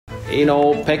You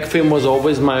know, Packfilm was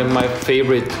always my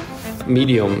favorite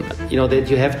medium. You know, that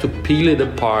you have to peel it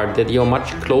apart, that you're much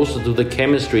closer to the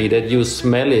chemistry, that you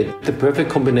smell it. The perfect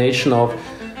combination of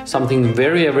something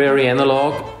very, very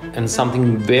analog and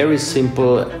something very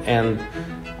simple and,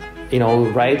 you know,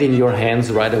 right in your hands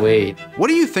right away. What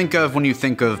do you think of when you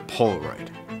think of Polaroid?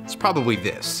 It's probably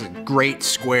this: a great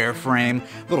square frame,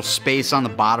 a little space on the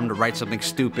bottom to write something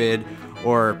stupid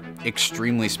or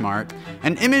extremely smart,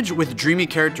 an image with dreamy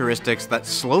characteristics that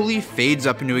slowly fades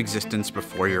up into existence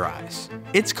before your eyes.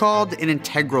 It's called an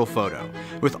integral photo,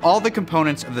 with all the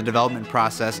components of the development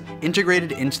process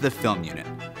integrated into the film unit.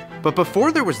 But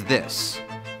before there was this,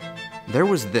 there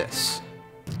was this.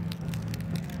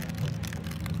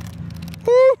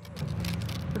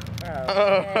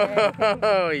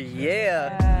 Oh,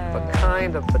 yeah. A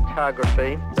kind of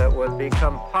photography that would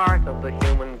become part of the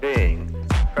human being.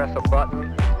 Press a button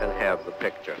and have the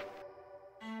picture.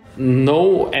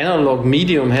 No analog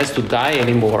medium has to die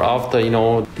anymore after, you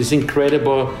know, this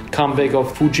incredible comeback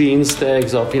of Fuji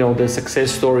Instax, of, you know, the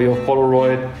success story of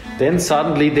Polaroid. Then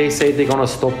suddenly they say they're gonna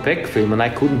stop Packfilm, and I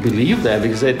couldn't believe that,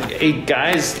 because I said, hey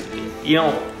guys, you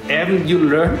know, haven't you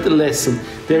learned the lesson?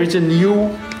 There is a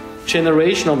new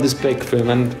generation of this Packfilm,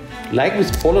 and like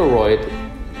with Polaroid,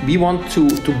 we want to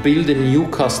build a new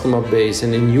customer base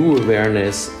and a new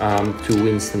awareness to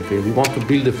instant film. We want to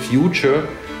build a future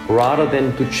rather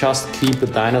than to just keep a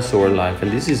dinosaur alive,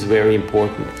 and this is very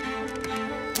important.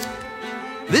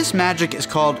 This magic is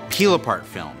called peel-apart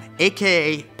film,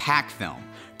 aka Packfilm,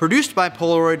 produced by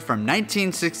Polaroid from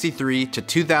 1963 to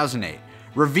 2008,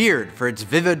 revered for its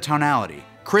vivid tonality,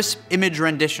 crisp image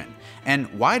rendition, and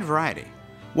wide variety.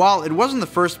 While it wasn't the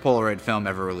first Polaroid film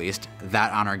ever released,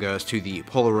 that honor goes to the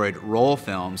Polaroid roll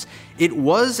films, it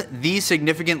was the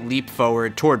significant leap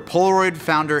forward toward Polaroid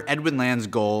founder Edwin Land's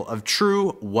goal of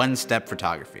true one-step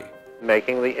photography.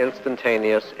 Making the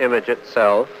instantaneous image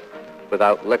itself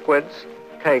without liquids.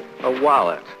 Take a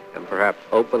wallet and perhaps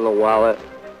open the wallet,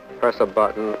 press a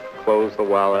button, close the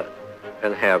wallet,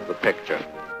 and have the picture.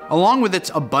 Along with its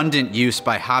abundant use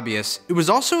by hobbyists, it was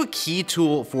also a key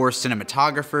tool for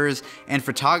cinematographers and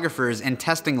photographers in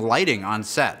testing lighting on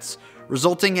sets,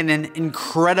 resulting in an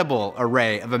incredible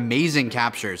array of amazing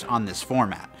captures on this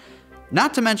format.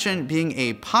 Not to mention being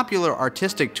a popular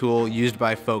artistic tool used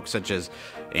by folks such as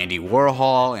Andy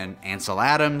Warhol and Ansel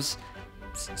Adams,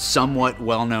 somewhat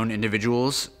well-known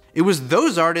individuals. It was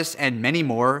those artists and many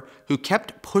more who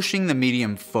kept pushing the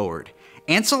medium forward.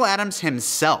 Ansel Adams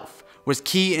himself was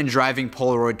key in driving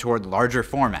Polaroid toward larger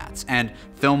formats, and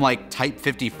film like Type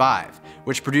 55,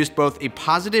 which produced both a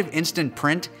positive instant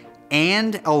print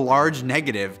and a large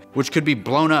negative, which could be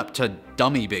blown up to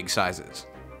dummy big sizes.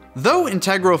 Though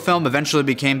integral film eventually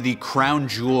became the crown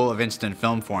jewel of instant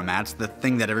film formats, the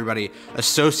thing that everybody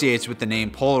associates with the name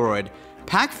Polaroid,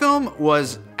 Packfilm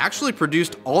was actually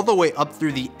produced all the way up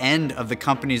through the end of the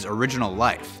company's original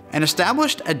life, and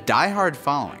established a die-hard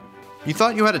following. You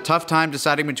thought you had a tough time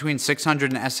deciding between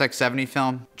 600 and SX70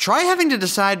 film? Try having to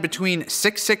decide between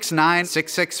 669,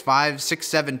 665,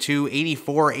 672,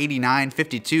 84, 89,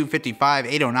 52, 55,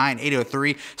 809,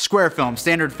 803, square film,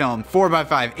 standard film,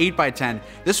 4x5, 8x10.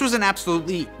 This was an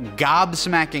absolutely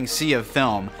gobsmacking sea of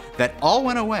film that all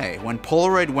went away when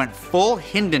Polaroid went full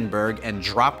Hindenburg and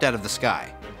dropped out of the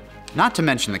sky. Not to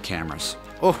mention the cameras.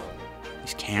 Oh,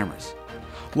 these cameras.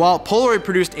 While Polaroid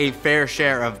produced a fair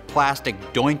share of plastic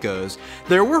doinkos,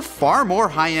 there were far more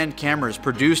high-end cameras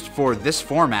produced for this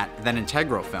format than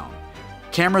integral film.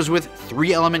 Cameras with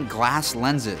 3-element glass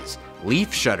lenses,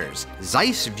 leaf shutters,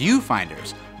 Zeiss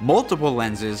viewfinders, multiple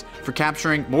lenses for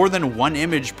capturing more than one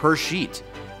image per sheet.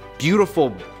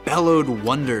 Beautiful, bellowed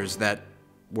wonders that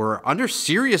were under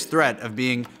serious threat of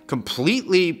being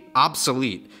completely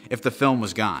obsolete if the film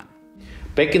was gone.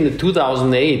 Back in the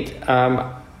 2008,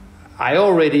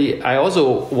 I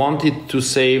also wanted to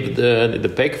save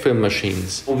the Packfilm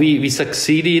machines. We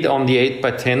succeeded on the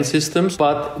 8x10 systems,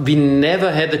 but we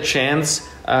never had a chance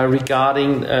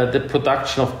regarding the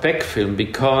production of Packfilm,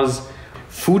 because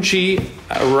Fuji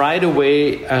right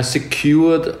away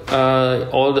secured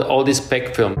all this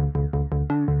Packfilm.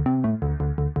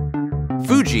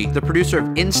 Fuji, the producer of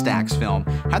Instax film,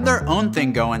 had their own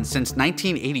thing going since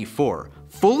 1984.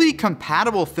 Fully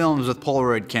compatible films with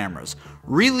Polaroid cameras.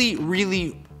 Really,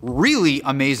 really, really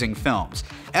amazing films.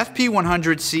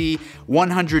 FP100C,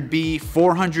 100B,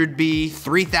 400B,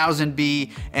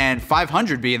 3000B, and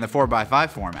 500B in the 4x5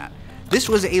 format. This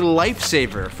was a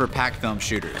lifesaver for Packfilm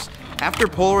shooters. After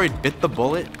Polaroid bit the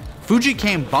bullet, Fuji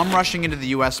came bum rushing into the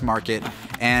US market,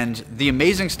 and the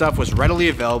amazing stuff was readily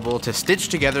available to stitch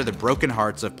together the broken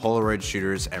hearts of Polaroid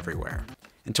shooters everywhere.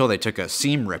 Until they took a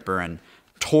seam ripper and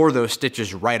tore those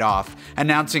stitches right off,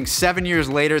 announcing 7 years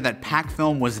later that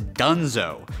Packfilm was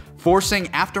donezo, forcing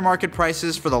aftermarket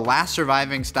prices for the last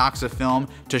surviving stocks of film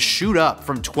to shoot up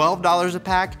from $12 a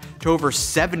pack to over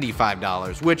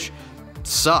 $75, which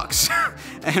sucks.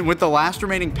 And with the last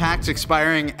remaining packs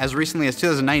expiring as recently as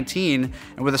 2019,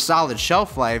 and with a solid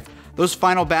shelf life, those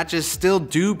final batches still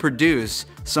do produce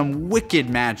some wicked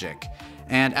magic.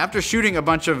 And after shooting a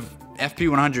bunch of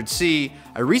FP100C,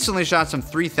 I recently shot some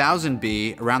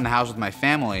 3000B around the house with my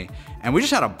family, and we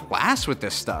just had a blast with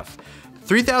this stuff.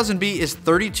 3000B is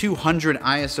 3200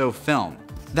 ISO film.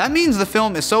 That means the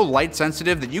film is so light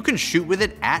sensitive that you can shoot with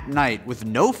it at night with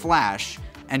no flash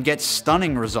and get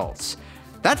stunning results.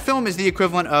 That film is the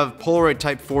equivalent of Polaroid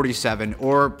Type 47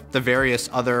 or the various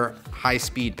other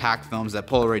high-speed pack films that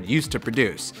Polaroid used to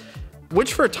produce,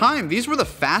 which for a time, these were the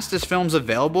fastest films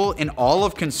available in all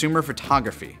of consumer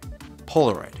photography.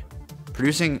 Polaroid,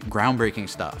 producing groundbreaking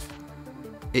stuff.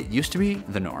 It used to be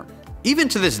the norm. Even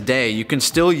to this day, you can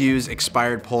still use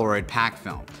expired Polaroid pack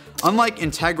film. Unlike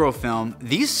integral film,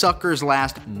 these suckers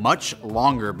last much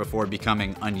longer before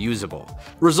becoming unusable.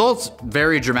 Results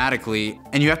vary dramatically,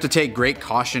 and you have to take great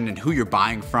caution in who you're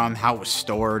buying from, how it was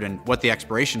stored, and what the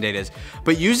expiration date is.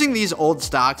 But using these old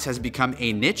stocks has become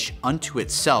a niche unto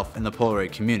itself in the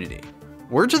Polaroid community.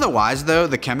 Word to the wise though,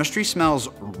 the chemistry smells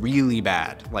really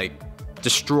bad, like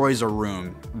destroys a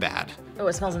room bad. Oh,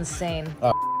 it smells insane.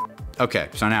 Okay,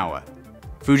 so now what?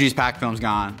 Fuji's pack film's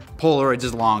gone, Polaroid's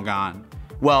is long gone.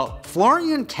 Well,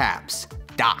 Florian Kaps,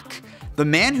 Doc, the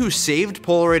man who saved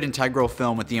Polaroid integral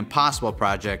film with the Impossible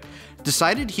project,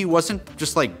 decided he wasn't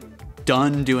just like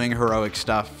done doing heroic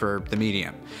stuff for the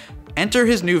medium. Enter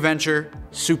his new venture,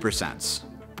 Supersense.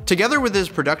 Together with his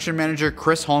production manager,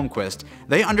 Chris Holmquist,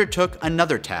 they undertook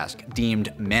another task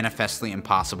deemed manifestly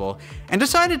impossible and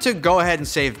decided to go ahead and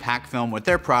save pack film with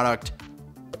their product,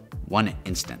 One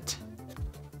Instant.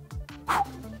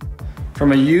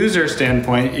 From a user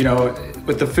standpoint, you know,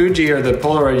 with the Fuji or the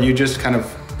Polaroid, you just kind of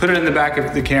put it in the back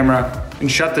of the camera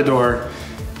and shut the door,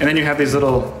 and then you have these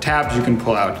little tabs you can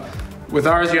pull out. With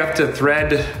ours, you have to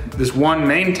thread this one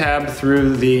main tab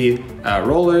through the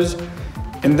rollers,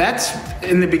 and that's,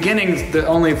 in the beginning, the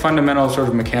only fundamental sort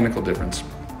of mechanical difference.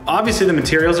 Obviously, the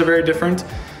materials are very different.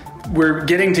 We're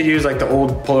getting to use like the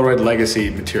old Polaroid legacy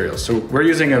materials. So we're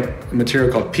using a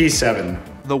material called P7.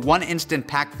 The One Instant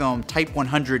pack film Type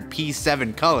 100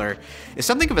 P7 color is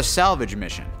something of a salvage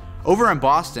mission. Over in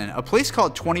Boston, a place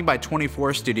called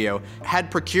 20x24 Studio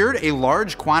had procured a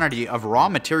large quantity of raw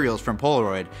materials from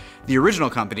Polaroid, the original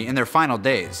company, in their final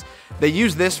days. They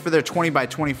used this for their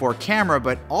 20x24 camera,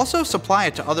 but also supply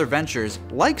it to other ventures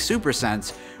like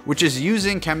Supersense, which is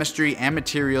using chemistry and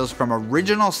materials from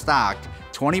original stocked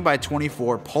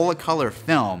 20x24 Polacolor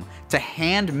film to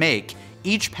hand make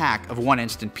each pack of One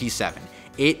Instant P7.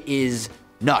 It is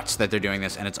nuts that they're doing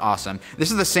this, and it's awesome.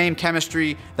 This is the same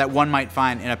chemistry that one might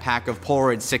find in a pack of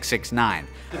Polaroid 669.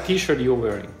 The t-shirt you're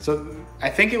wearing. So I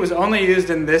think it was only used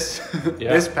in this,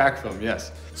 this pack film,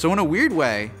 yes. So in a weird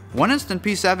way, One Instant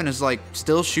P7 is like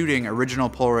still shooting original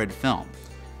Polaroid film.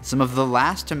 Some of the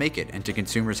last to make it into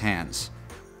consumers' hands.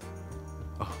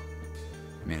 Oh,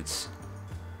 I mean, it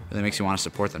really makes you want to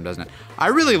support them, doesn't it? I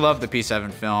really love the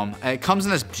P7 film. It comes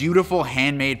in this beautiful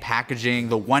handmade packaging.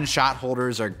 The one-shot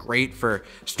holders are great for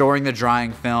storing the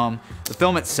drying film. The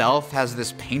film itself has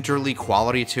this painterly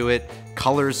quality to it.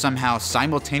 Colors somehow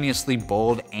simultaneously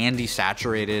bold and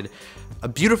desaturated. A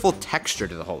beautiful texture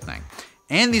to the whole thing.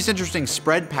 And these interesting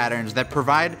spread patterns that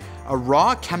provide a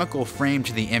raw chemical frame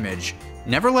to the image,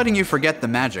 never letting you forget the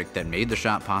magic that made the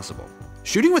shot possible.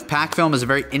 Shooting with pack film is a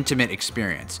very intimate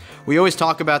experience. We always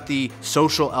talk about the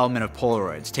social element of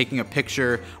Polaroids, taking a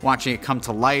picture, watching it come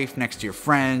to life next to your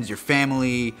friends, your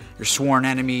family, your sworn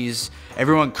enemies,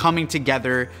 everyone coming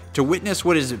together to witness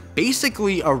what is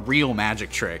basically a real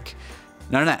magic trick.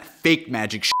 None of that fake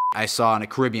magic shit I saw on a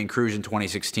Caribbean cruise in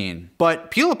 2016. But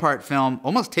peel apart film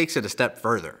almost takes it a step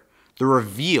further. The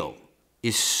reveal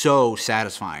is so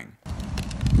satisfying.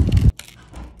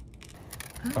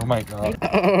 Oh my god.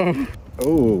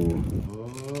 Oh.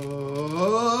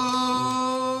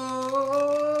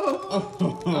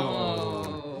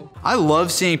 I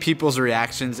love seeing people's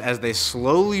reactions as they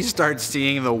slowly start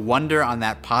seeing the wonder on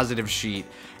that positive sheet,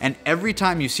 and every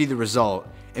time you see the result,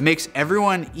 it makes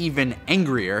everyone even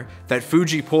angrier that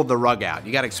Fuji pulled the rug out.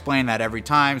 You gotta explain that every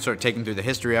time, start taking through the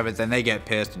history of it, then they get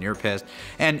pissed and you're pissed.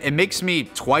 And it makes me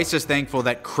twice as thankful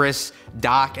that Chris,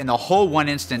 Doc, and the whole One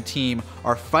Instant team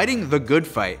are fighting the good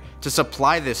fight to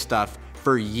supply this stuff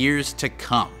for years to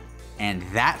come. And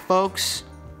that, folks,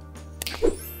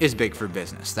 is big for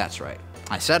business. That's right.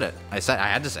 I said it. I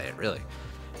had to say it, really.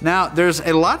 Now, there's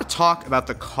a lot of talk about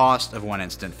the cost of one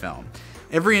instant film.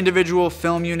 Every individual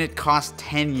film unit costs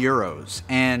 10 euros,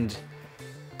 and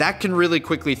that can really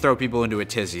quickly throw people into a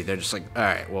tizzy. They're just like, all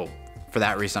right, well, for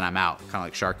that reason, I'm out, kind of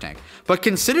like Shark Tank. But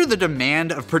consider the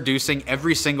demand of producing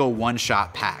every single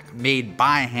one-shot pack made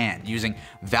by hand using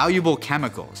valuable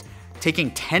chemicals,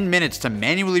 taking 10 minutes to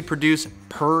manually produce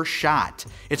per shot.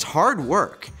 It's hard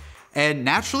work. And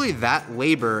naturally, that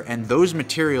labor and those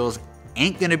materials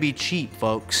ain't gonna be cheap,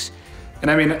 folks. And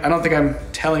I mean, I don't think I'm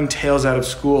telling tales out of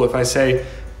school if I say,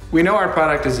 we know our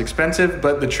product is expensive,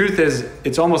 but the truth is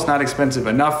it's almost not expensive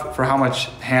enough for how much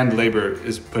hand labor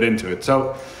is put into it.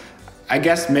 So I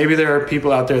guess maybe there are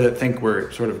people out there that think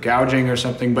we're sort of gouging or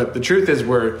something, but the truth is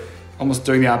we're almost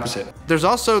doing the opposite. There's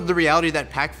also the reality that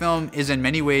Packfilm is in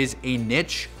many ways a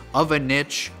niche of a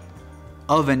niche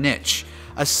of a niche,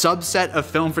 a subset of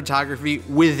film photography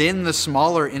within the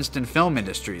smaller instant film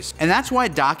industries. And that's why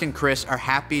Doc and Chris are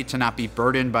happy to not be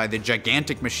burdened by the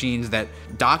gigantic machines that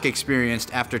Doc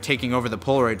experienced after taking over the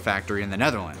Polaroid factory in the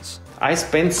Netherlands. I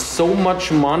spent so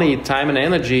much money, time and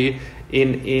energy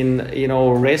in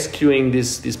rescuing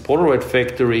this Polaroid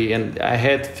factory, and I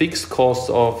had fixed costs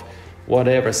of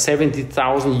whatever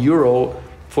 70,000 euro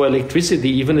for electricity,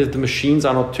 even if the machines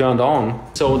are not turned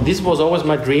on. So this was always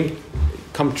my dream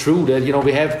come true, that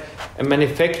we have a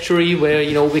manufactory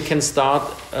where we can start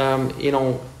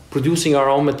producing our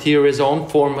own materials, our own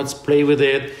formats, play with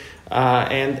it,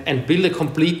 and build a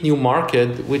complete new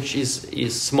market, which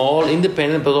is small,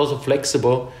 independent, but also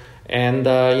flexible. And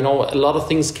a lot of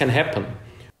things can happen.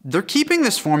 They're keeping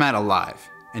this format alive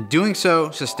and doing so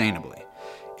sustainably.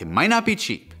 It might not be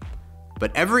cheap,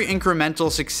 but every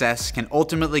incremental success can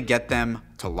ultimately get them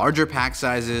to larger pack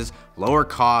sizes, lower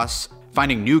costs,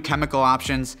 finding new chemical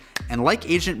options, and like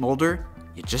Agent Mulder,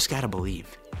 you just gotta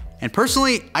believe. And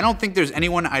personally, I don't think there's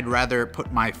anyone I'd rather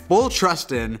put my full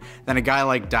trust in than a guy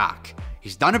like Doc.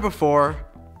 He's done it before,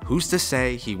 who's to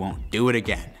say he won't do it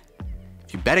again?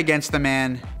 If you bet against the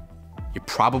man, you're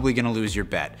probably gonna lose your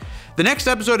bet. The next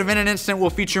episode of In an Instant will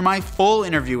feature my full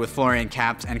interview with Florian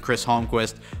Kaps and Chris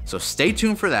Holmquist, so stay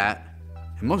tuned for that,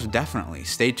 and most definitely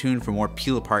stay tuned for more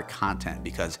Peel Apart content,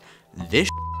 because this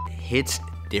hits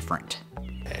different.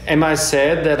 Am I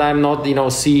sad that I'm not,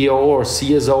 CEO or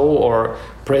CSO or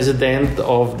president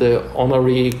of the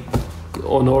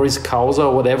honoris causa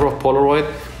or whatever of Polaroid?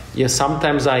 Yes,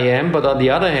 sometimes I am, but on the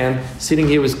other hand, sitting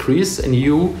here with Chris and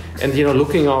you, and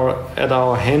looking at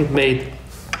our handmade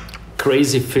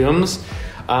crazy films,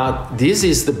 this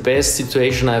is the best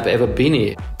situation I've ever been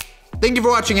in. Thank you for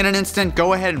watching In an Instant.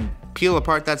 Go ahead and peel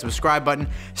apart that subscribe button.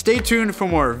 Stay tuned for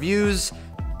more reviews,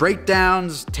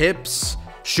 breakdowns, tips,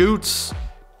 shoots,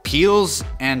 peels,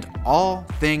 and all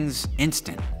things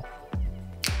instant.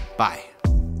 Bye.